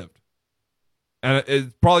has lived, and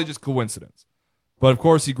it's probably just coincidence. But, of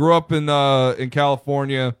course, he grew up in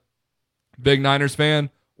California, big Niners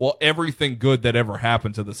fan. Well, everything good that ever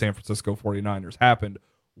happened to the San Francisco 49ers happened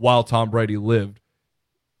while Tom Brady lived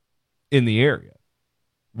in the area,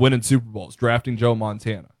 winning Super Bowls, drafting Joe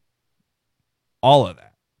Montana, all of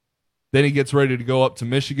that. Then he gets ready to go up to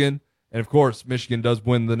Michigan, and, of course, Michigan does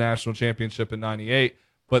win the national championship in '98,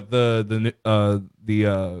 but the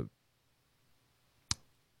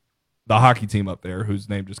hockey team up there, whose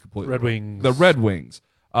name just completely Red Wings. The Red Wings.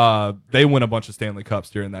 They win a bunch of Stanley Cups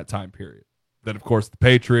during that time period. Then, of course, the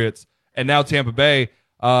Patriots, and now Tampa Bay.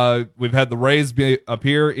 We've had the Rays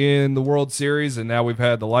appear in the World Series, and now we've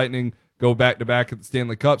had the Lightning go back-to-back at the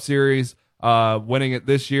Stanley Cup Series, winning it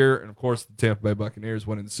this year, and, of course, the Tampa Bay Buccaneers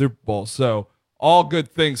winning the Super Bowl. So all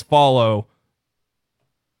good things follow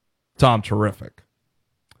Tom Terrific.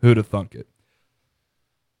 Who'd have thunk it?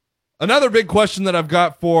 Another big question that I've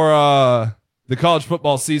got for the college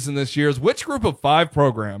football season this year is which group of five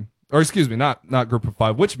program, or excuse me, not group of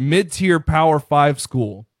five, which mid-tier Power 5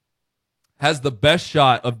 school has the best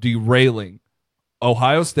shot of derailing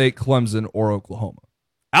Ohio State, Clemson, or Oklahoma?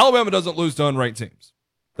 Alabama doesn't lose to unranked teams.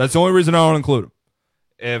 That's the only reason I don't include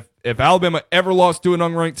them. If Alabama ever lost to an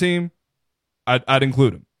unranked team, I'd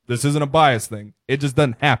include them. This isn't a bias thing. It just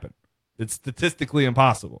doesn't happen. It's statistically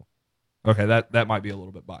impossible. Okay, that might be a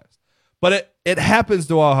little bit biased. But it happens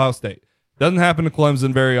to Ohio State. Doesn't happen to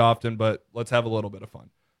Clemson very often, but let's have a little bit of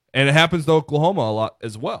fun. And it happens to Oklahoma a lot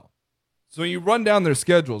as well. So when you run down their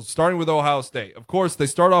schedules, starting with Ohio State, of course, they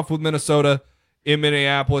start off with Minnesota in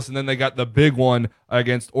Minneapolis, and then they got the big one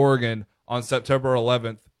against Oregon on September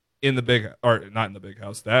 11th in the big, or not in the big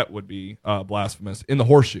house. That would be blasphemous, in the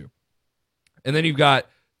Horseshoe. And then you've got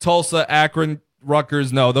Tulsa, Akron,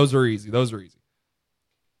 Rutgers. No, those are easy. And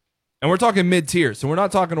we're talking mid-tier, so we're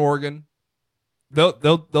not talking Oregon.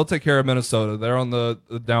 They'll take care of Minnesota. They're on the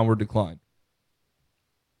downward decline.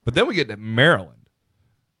 But then we get to Maryland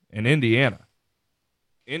and Indiana.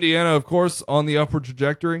 Indiana, of course, on the upward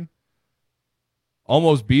trajectory.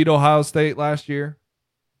 Almost beat Ohio State last year.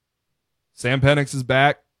 Sam Penix is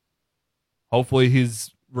back. Hopefully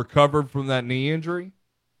he's recovered from that knee injury.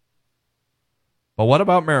 But what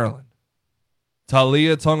about Maryland?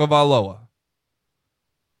 Talia Tagovailoa,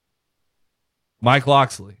 Mike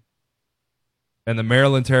Locksley, and the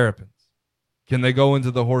Maryland Terrapins. Can they go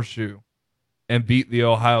into the Horseshoe and beat the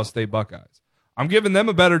Ohio State Buckeyes? I'm giving them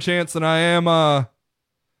a better chance than I am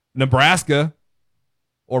Nebraska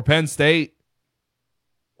or Penn State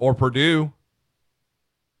or Purdue.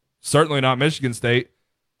 Certainly not Michigan State.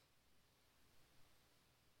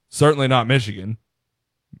 Certainly not Michigan.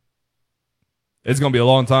 It's going to be a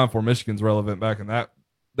long time before Michigan's relevant back in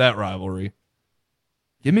that rivalry.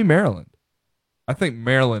 Give me Maryland. I think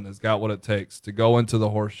Maryland has got what it takes to go into the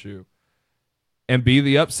Horseshoe and be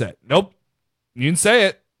the upset. Nope. You can say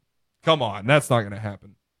it. Come on. That's not going to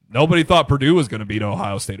happen. Nobody thought Purdue was going to beat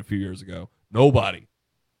Ohio State a few years ago. Nobody.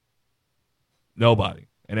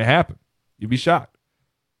 And it happened. You'd be shocked.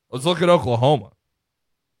 Let's look at Oklahoma.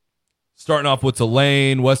 Starting off with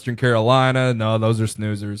Tulane, Western Carolina. No, those are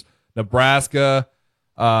snoozers. Nebraska,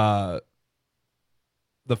 the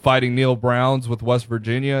Fighting Neil Browns with West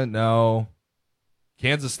Virginia. No.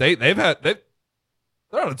 Kansas State, they're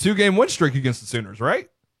on a 2-game win streak against the Sooners, right?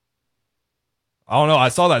 I don't know. I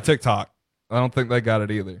saw that TikTok. I don't think they got it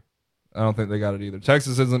either.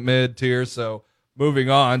 Texas isn't mid-tier, so moving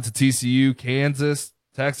on to TCU, Kansas,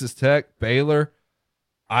 Texas Tech, Baylor,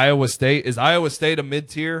 Iowa State. Is Iowa State a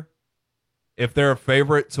mid-tier if they're a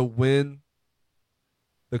favorite to win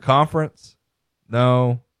the conference?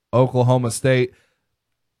 No. Oklahoma State.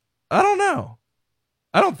 I don't know.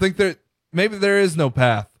 I don't think maybe there is no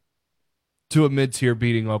path to a mid-tier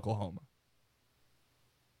beating Oklahoma.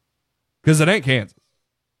 Because it ain't Kansas.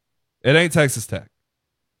 It ain't Texas Tech.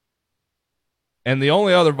 And the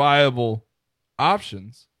only other viable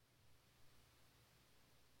options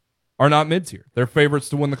are not mid-tier. They're favorites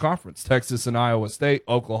to win the conference. Texas and Iowa State,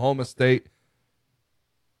 Oklahoma State.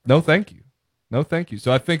 No, thank you.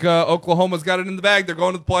 So I think Oklahoma's got it in the bag. They're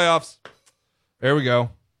going to the playoffs. There we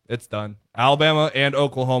go. It's done. Alabama and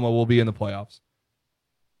Oklahoma will be in the playoffs.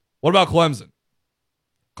 What about Clemson?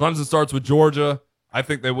 Clemson starts with Georgia. I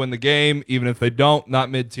think they win the game. Even if they don't, not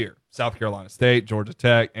mid-tier. South Carolina State, Georgia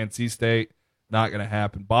Tech, NC State. Not going to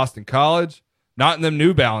happen. Boston College. Not in them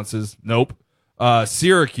New Balances. Nope.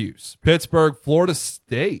 Syracuse, Pittsburgh, Florida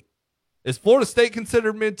State. Is Florida State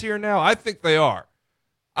considered mid-tier now? I think they are.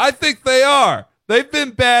 They've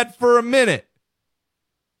been bad for a minute.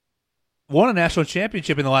 Won a national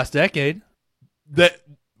championship in the last decade.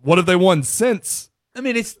 What have they won since? I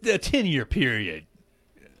mean, it's a 10-year period.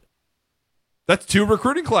 That's 2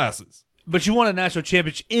 recruiting classes. But you won a national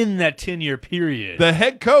championship in that 10-year period. The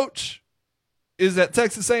head coach is at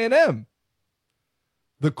Texas A&M.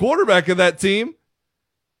 The quarterback of that team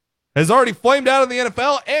has already flamed out of the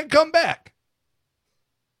NFL and come back.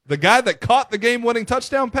 The guy that caught the game-winning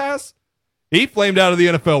touchdown pass, he flamed out of the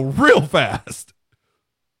NFL real fast.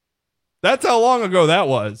 That's how long ago that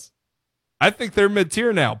was. I think they're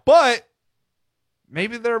mid-tier now, but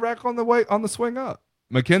maybe they're back on the swing up.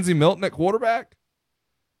 Mackenzie Milton at quarterback,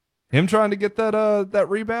 him trying to get that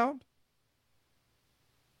rebound.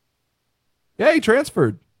 Yeah, he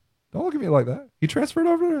transferred. Don't look at me like that. He transferred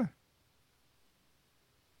over there.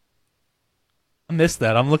 I missed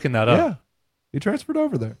that. I'm looking that up. Yeah, he transferred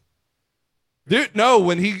over there. Dude, no,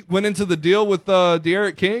 when he went into the deal with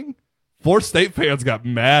De'Aaron King, Florida State fans got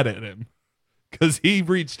mad at him because he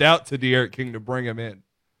reached out to De'Aaron King to bring him in.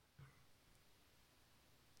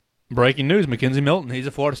 Breaking news, Mackenzie Milton, he's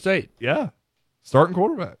at Florida State. Yeah, starting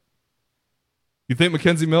quarterback. You think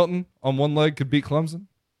Mackenzie Milton on one leg could beat Clemson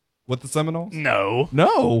with the Seminoles?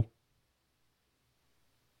 No.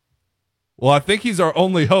 Well, I think he's our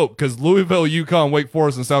only hope because Louisville, UConn, Wake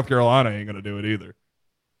Forest, and South Carolina ain't going to do it either.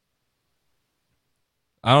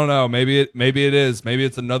 I don't know. Maybe it is. Maybe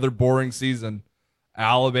it's another boring season.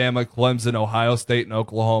 Alabama, Clemson, Ohio State, and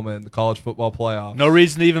Oklahoma in the college football playoffs. No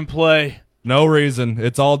reason to even play. No reason.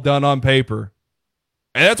 It's all done on paper.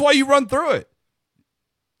 And that's why you run through it.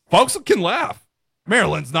 Folks can laugh.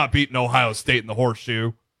 Maryland's not beating Ohio State in the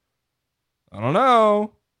Horseshoe. I don't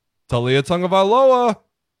know. Talia Tagovailoa.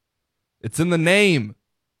 It's in the name.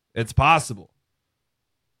 It's possible.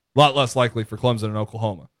 A lot less likely for Clemson and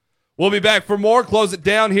Oklahoma. We'll be back for more. Close it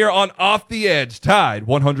down here on Off the Edge. Tide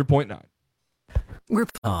 100.9. We're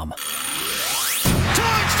Touchdown!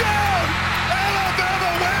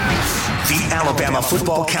 Alabama wins! The Alabama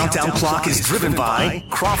football countdown clock is driven by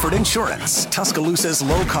Crawford Insurance, Tuscaloosa's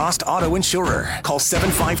low-cost auto insurer. Call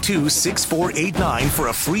 752-6489 for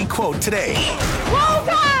a free quote today. Roll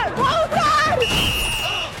Tide! Roll Tide!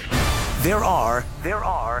 There are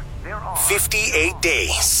 58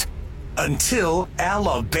 days until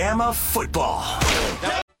Alabama football.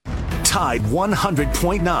 Tide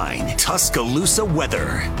 100.9 Tuscaloosa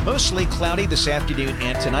weather. Mostly cloudy this afternoon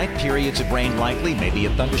and tonight. Periods of rain likely. Maybe a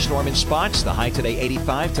thunderstorm in spots. The high today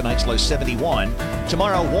 85. Tonight's low 71.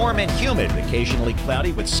 Tomorrow warm and humid. Occasionally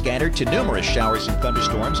cloudy with scattered to numerous showers and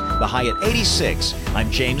thunderstorms. The high at 86.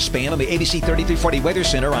 I'm James Spann on the ABC 3340 Weather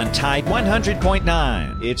Center on Tide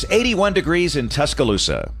 100.9. It's 81 degrees in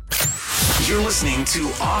Tuscaloosa. You're listening to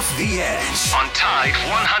Off the Edge on Tide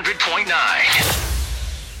 100.9.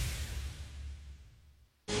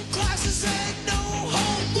 Classes and no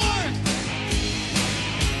homework.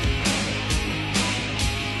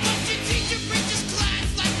 But your teacher preaches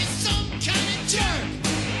class like it's some kind of jerk.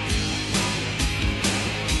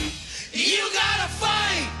 You gotta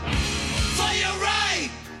fight for your right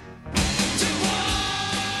to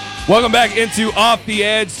work. Welcome back into Off the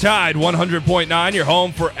Edge, Tide 100.9, your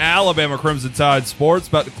home for Alabama Crimson Tide sports.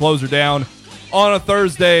 About to close her down on a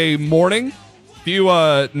Thursday morning. Few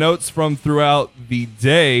notes from throughout the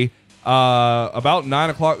day. About 9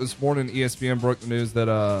 o'clock this morning, ESPN broke the news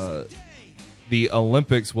that the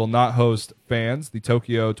Olympics will not host fans, the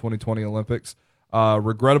Tokyo 2020 Olympics.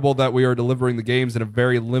 Regrettable that we are delivering the games in a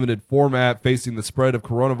very limited format, facing the spread of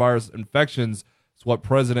coronavirus infections. It's what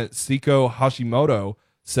President Seiko Hashimoto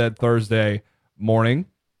said Thursday morning.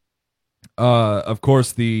 Of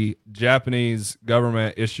course, the Japanese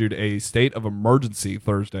government issued a state of emergency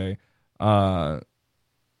Thursday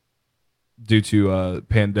due to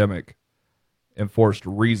pandemic enforced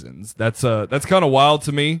reasons. That's kind of wild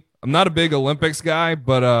to me. I'm not a big Olympics guy,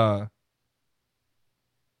 but all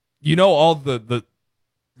the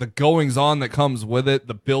goings on that comes with it,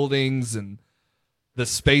 the buildings and the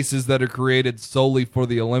spaces that are created solely for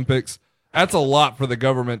the Olympics. That's a lot for the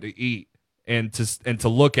government to eat and to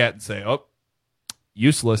look at and say, oh,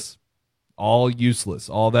 useless, all useless,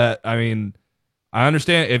 all that. I mean, I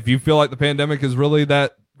understand if you feel like the pandemic is really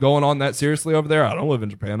that going on that seriously over there. I don't live in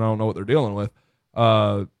Japan. I don't know what they're dealing with.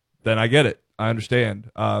 Then I get it. I understand.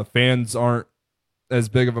 Fans aren't as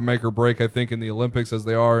big of a make or break, I think, in the Olympics as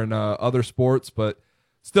they are in other sports, but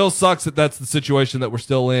still sucks that that's the situation that we're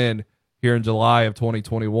still in here in July of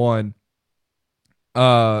 2021.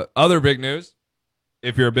 Other big news,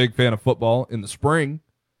 if you're a big fan of football in the spring,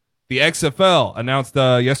 the XFL announced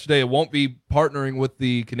yesterday it won't be partnering with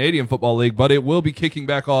the Canadian Football League, but it will be kicking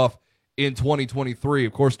back off in 2023.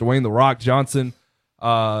 Of course, Dwayne "The Rock" Johnson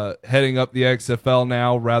heading up the XFL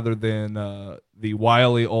now rather than the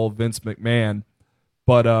wily old Vince McMahon.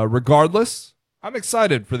 But regardless, I'm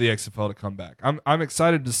excited for the XFL to come back. I'm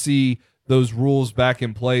excited to see those rules back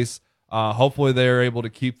in place. Hopefully, they're able to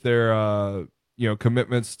keep their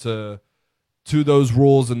commitments to those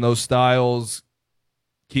rules and those styles.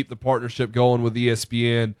 Keep the partnership going with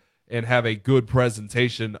ESPN and have a good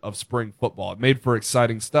presentation of spring football. It made for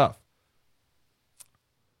exciting stuff.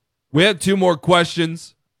 We had 2 more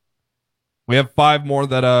questions. We have 5 more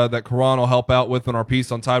that Karan will help out with in our piece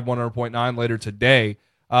on Tide 100.9 later today.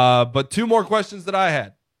 But 2 more questions that I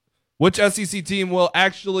had. Which SEC team will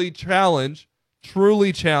actually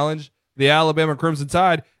truly challenge the Alabama Crimson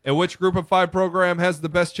Tide, and which Group of 5 program has the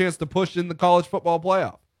best chance to push in the college football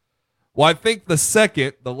playoff? Well, I think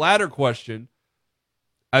the latter question,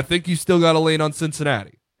 I think you still got to lean on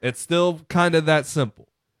Cincinnati. It's still kind of that simple.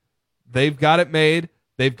 They've got it made.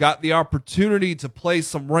 They've got the opportunity to play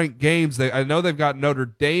some ranked games. I know they've got Notre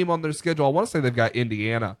Dame on their schedule. I want to say they've got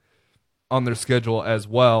Indiana on their schedule as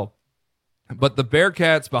well. But the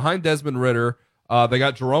Bearcats behind Desmond Ridder, they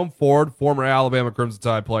got Jerome Ford, former Alabama Crimson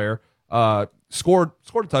Tide player, scored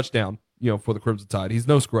a touchdown, for the Crimson Tide. He's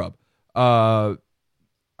no scrub.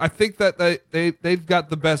 I think that they've got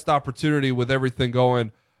the best opportunity with everything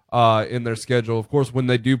going in their schedule. Of course, when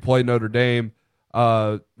they do play Notre Dame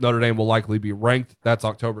will likely be ranked. That's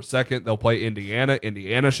October 2nd. They'll play Indiana.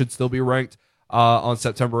 Indiana should still be ranked on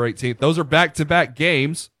September 18th. Those are back-to-back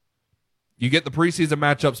games. You get the preseason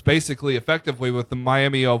matchups basically effectively with the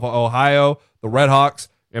Miami of Ohio, the Redhawks,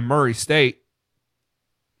 and Murray State.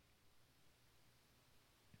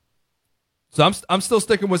 So I'm still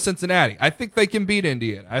sticking with Cincinnati. I think they can beat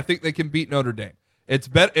Indiana. I think they can beat Notre Dame. It's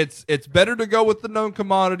better to go with the known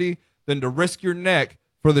commodity than to risk your neck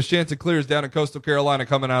for the Chanticleers down in Coastal Carolina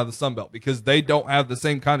coming out of the Sun Belt, because they don't have the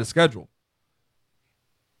same kind of schedule.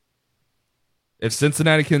 If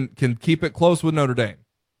Cincinnati can keep it close with Notre Dame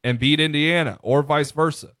and beat Indiana or vice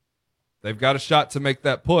versa, they've got a shot to make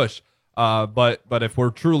that push. But if we're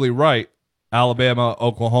truly right, Alabama,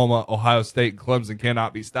 Oklahoma, Ohio State, and Clemson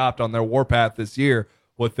cannot be stopped on their warpath this year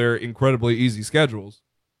with their incredibly easy schedules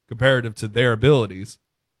comparative to their abilities,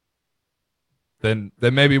 then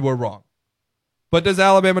maybe we're wrong. But does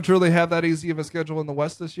Alabama truly have that easy of a schedule in the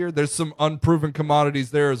West this year? There's some unproven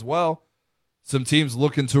commodities there as well. Some teams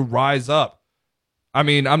looking to rise up. I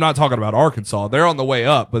mean, I'm not talking about Arkansas. They're on the way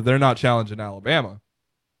up, but they're not challenging Alabama.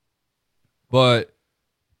 But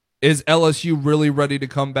is LSU really ready to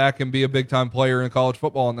come back and be a big-time player in college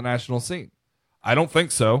football on the national scene? I don't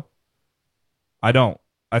think so. I don't.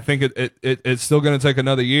 I think it's still going to take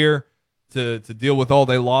another year to deal with all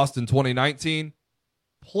they lost in 2019,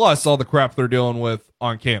 plus all the crap they're dealing with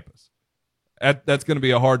on campus. That's going to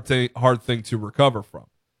be a hard thing to recover from.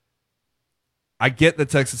 I get the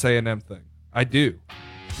Texas A&M thing. I do.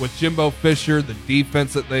 With Jimbo Fisher, the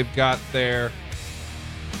defense that they've got there,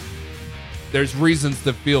 there's reasons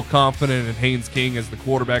to feel confident in Haynes King as the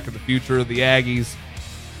quarterback of the future of the Aggies.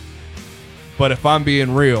 But if I'm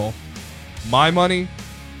being real, my money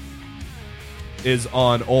is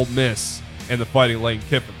on Ole Miss and the Fighting Lane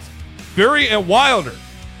Kiffins. Fury and Wilder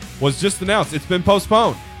was just announced. It's been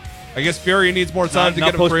postponed. I guess Fury needs more time to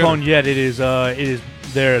get him postponed yet. It is.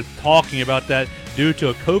 They're talking about that due to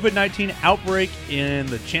a COVID-19 outbreak in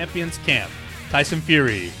the Champions camp. Tyson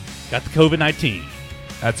Fury got the COVID-19.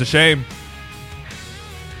 That's a shame.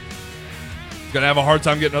 He's going to have a hard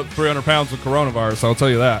time getting up 300 pounds with coronavirus, I'll tell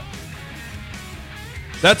you that.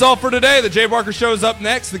 That's all for today. The Jay Barker Show is up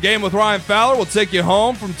next. The Game with Ryan Fowler will take you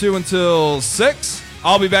home from 2 until 6.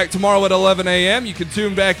 I'll be back tomorrow at 11 a.m. You can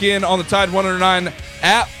tune back in on the Tide 109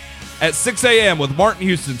 app at 6 a.m. with Martin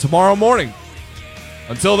Houston tomorrow morning.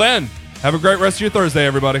 Until then, have a great rest of your Thursday,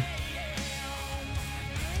 everybody.